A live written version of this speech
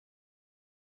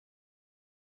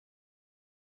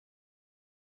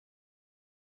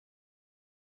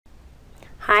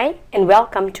Hi and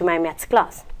welcome to my maths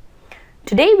class.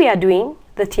 Today we are doing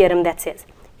the theorem that says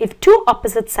if two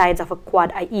opposite sides of a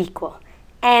quad are equal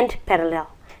and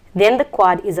parallel, then the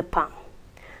quad is a palm.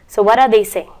 So what are they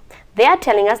saying? They are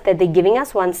telling us that they're giving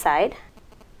us one side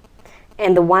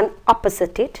and the one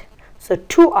opposite it, so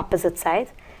two opposite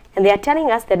sides, and they are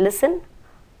telling us that listen,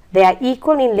 they are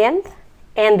equal in length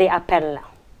and they are parallel.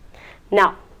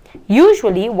 Now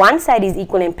usually one side is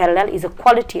equal and parallel is a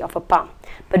quality of a palm,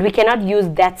 but we cannot use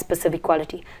that specific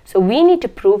quality. So we need to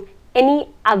prove any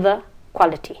other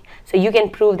quality. So you can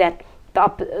prove that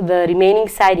the remaining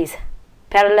side is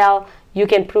parallel, you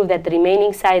can prove that the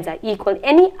remaining sides are equal,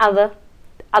 any other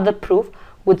proof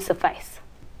would suffice.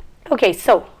 Okay,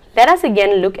 so let us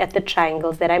again look at the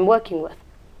triangles that I'm working with.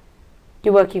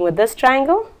 You're working with this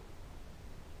triangle,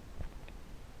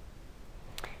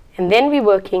 and then we're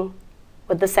working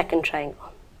with the second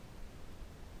triangle.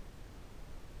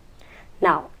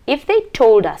 Now, if they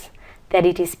told us that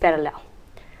it is parallel,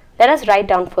 let us write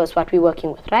down first what we're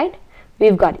working with, right?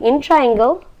 We've got in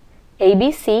triangle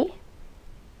ABC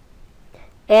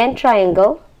and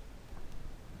triangle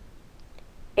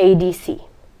ADC.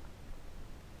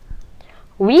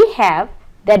 We have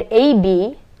that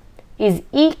AB is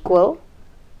equal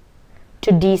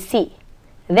to DC.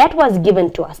 That was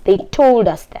given to us. They told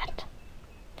us that.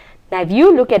 Now, if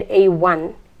you look at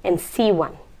A1 and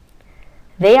C1,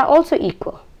 they are also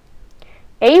equal.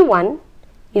 A1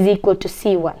 is equal to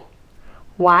C1.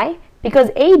 Why?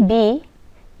 Because AB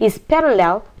is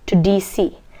parallel to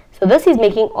DC. So this is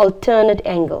making alternate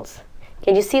angles.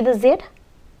 Can you see the Z?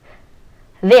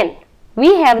 Then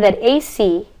we have that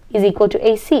AC is equal to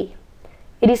AC.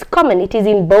 It is common. It is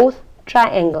in both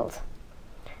triangles.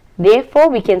 Therefore,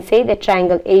 we can say that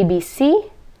triangle ABC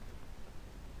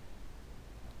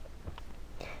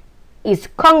is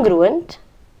congruent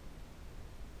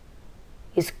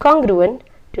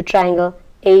to triangle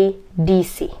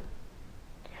ADC.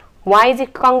 Why is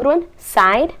it congruent?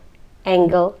 Side,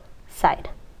 angle, side.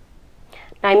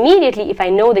 Now immediately if I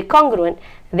know the congruent,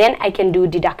 then I can do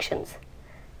deductions.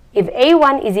 If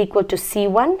A1 is equal to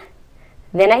C1,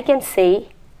 then I can say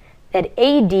that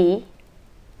AD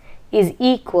is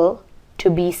equal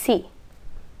to BC.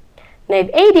 Now if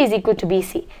AD is equal to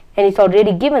BC, and it's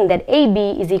already given that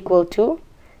AB is equal to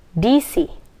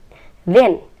DC,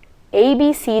 then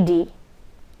ABCD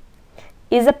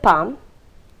is a palm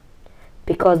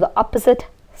because the opposite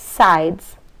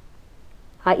sides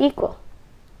are equal.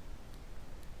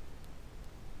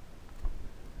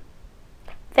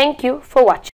 Thank you for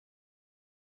watching.